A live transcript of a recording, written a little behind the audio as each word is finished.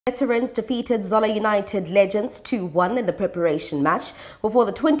Veterans defeated Zola United Legends 2-1 in the preparation match before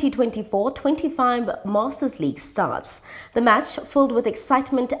the 2024-25 Masters League starts. The match, filled with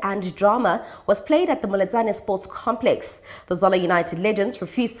excitement and drama, was played at the Moletsane Sports Complex. The Zola United Legends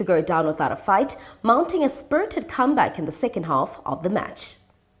refused to go down without a fight, mounting a spirited comeback in the second half of the match.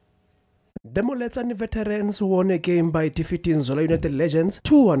 The Moletsane Veterans won a game by defeating Zola United Legends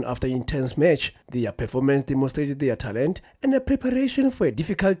 2-1 after an intense match. Their performance demonstrated their talent and a preparation for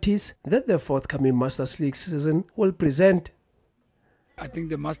difficulties that the forthcoming Masters League season will present. I think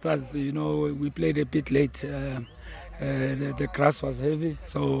the Masters, we played a bit late. The grass was heavy,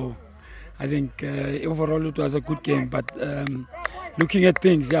 so I think overall it was a good game. But looking at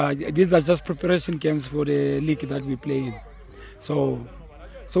things, these are just preparation games for the league that we play in. So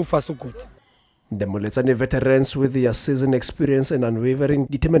far, so good. The Moletsane Veterans, with their season experience and unwavering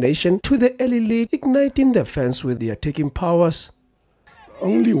determination to the early league, igniting the fans with their attacking powers.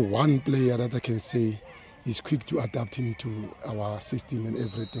 Only one player that I can say is quick to adapting to our system and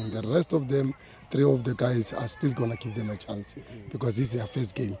everything. The rest of them, 3 of the guys are still going to give them a chance because this is their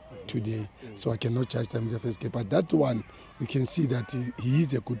first game today. So I cannot judge them their first game. But that one, you can see that he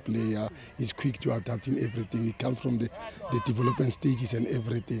is a good player. He's quick to adapt in everything. He comes from the development stages and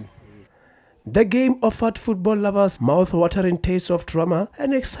everything. The game offered football lovers mouth-watering taste of drama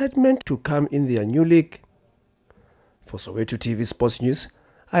and excitement to come in their new league. For Soweto TV Sports News,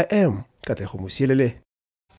 I am Katlego Musielele.